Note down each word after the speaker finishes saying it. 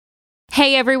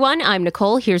Hey everyone, I'm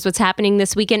Nicole. Here's what's happening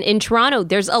this weekend in Toronto.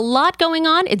 There's a lot going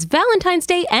on. It's Valentine's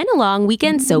Day and a long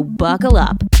weekend, so buckle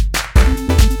up.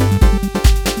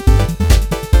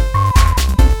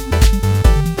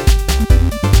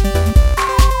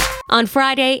 On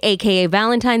Friday, aka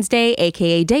Valentine's Day,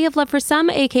 aka Day of Love for some,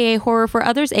 aka Horror for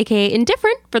others, aka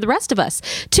Indifferent for the rest of us,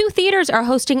 2 theaters are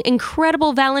hosting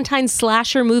incredible Valentine's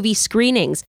slasher movie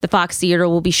screenings. The Fox Theater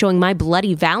will be showing My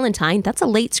Bloody Valentine. That's a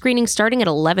late screening starting at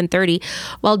 11:30,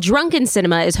 while Drunken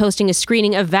Cinema is hosting a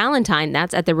screening of Valentine.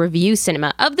 That's at the Review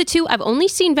Cinema. Of the 2, I've only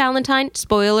seen Valentine.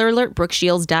 Spoiler alert, Brooke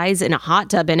Shields dies in a hot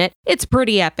tub in it. It's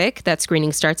pretty epic. That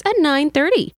screening starts at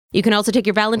 9:30. You can also take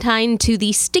your Valentine to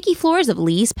the sticky floors of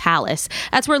Lee's Palace.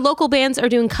 That's where local bands are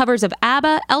doing covers of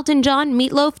ABBA, Elton John,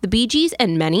 Meatloaf, the Bee Gees,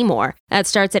 and many more. That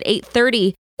starts at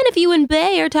 8:30. And if you and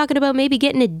Bay are talking about maybe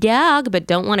getting a dog but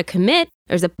don't want to commit,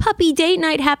 there's a puppy date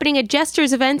night happening at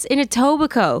Jester's Events in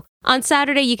Etobicoke. On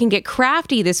Saturday, you can get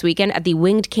crafty this weekend at the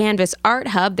Winged Canvas Art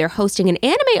Hub. They're hosting an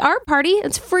anime art party.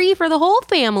 It's free for the whole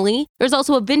family. There's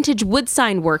also a vintage wood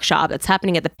sign workshop that's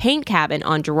happening at the Paint Cabin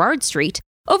on Gerrard Street.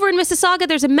 Over in Mississauga,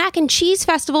 there's a mac and cheese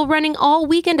festival running all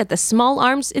weekend at the Small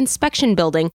Arms Inspection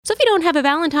Building. So if you don't have a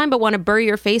Valentine but want to bury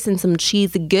your face in some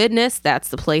cheesy goodness, that's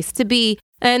the place to be.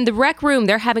 And the Rec Room,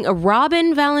 they're having a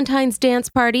Robin Valentine's dance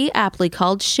party, aptly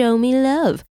called Show Me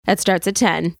Love. That starts at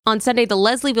 10. On Sunday, the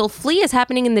Leslieville Flea is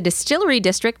happening in the Distillery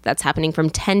District. That's happening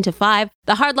from 10 to 5.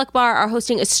 The Hard Luck Bar are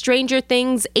hosting a Stranger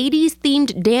Things 80s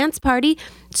themed dance party.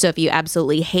 So if you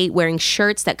absolutely hate wearing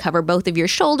shirts that cover both of your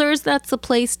shoulders, that's the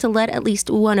place to let at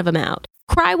least one of them out.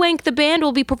 Crywank the band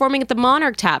will be performing at the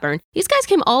Monarch Tavern. These guys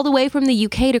came all the way from the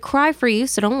UK to cry for you,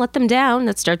 so don't let them down.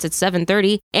 That starts at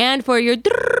 7:30. And for your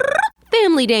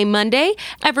Family Day Monday,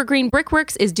 Evergreen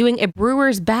Brickworks is doing a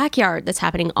Brewer's Backyard that's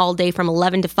happening all day from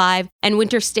 11 to 5, and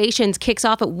Winter Stations kicks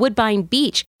off at Woodbine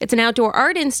Beach. It's an outdoor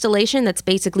art installation that's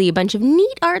basically a bunch of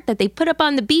neat art that they put up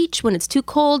on the beach when it's too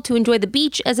cold to enjoy the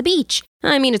beach as a beach.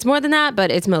 I mean, it's more than that,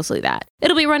 but it's mostly that.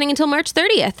 It'll be running until March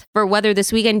 30th. For weather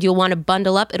this weekend, you'll want to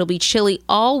bundle up. It'll be chilly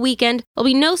all weekend. There'll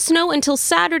be no snow until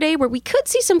Saturday, where we could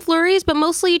see some flurries, but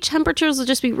mostly temperatures will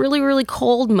just be really, really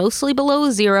cold, mostly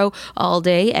below 0, all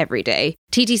day, every day.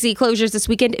 TTC closures this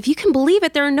weekend. If you can believe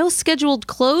it, there are no scheduled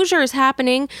closures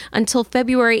happening until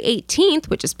February 18th,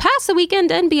 which is past the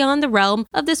weekend and beyond the realm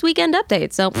of this weekend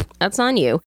update. So that's on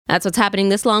you. That's what's happening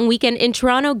this long weekend in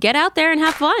Toronto. Get out there and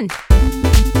have fun.